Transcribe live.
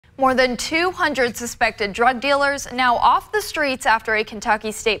More than 200 suspected drug dealers now off the streets after a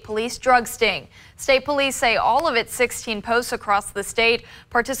Kentucky State Police drug sting. State Police say all of its 16 posts across the state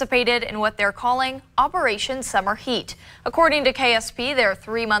participated in what they're calling Operation Summer Heat. According to KSP, their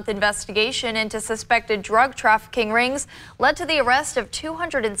 3-month investigation into suspected drug trafficking rings led to the arrest of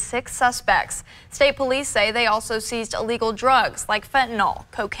 206 suspects. State Police say they also seized illegal drugs like fentanyl,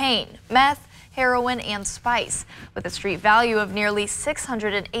 cocaine, meth, heroin, and spice, with a street value of nearly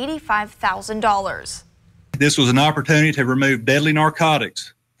 $685,000. This was an opportunity to remove deadly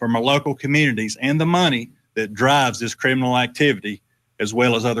narcotics from our local communities and the money that drives this criminal activity, as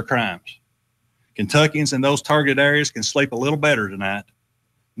well as other crimes. Kentuckians in those targeted areas can sleep a little better tonight,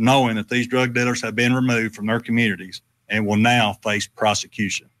 knowing that these drug dealers have been removed from their communities and will now face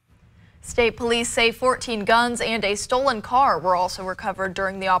prosecution. State Police say 14 guns and a stolen car were also recovered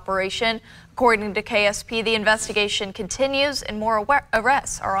during the operation. According to KSP, the investigation continues and more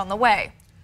arrests are on the way.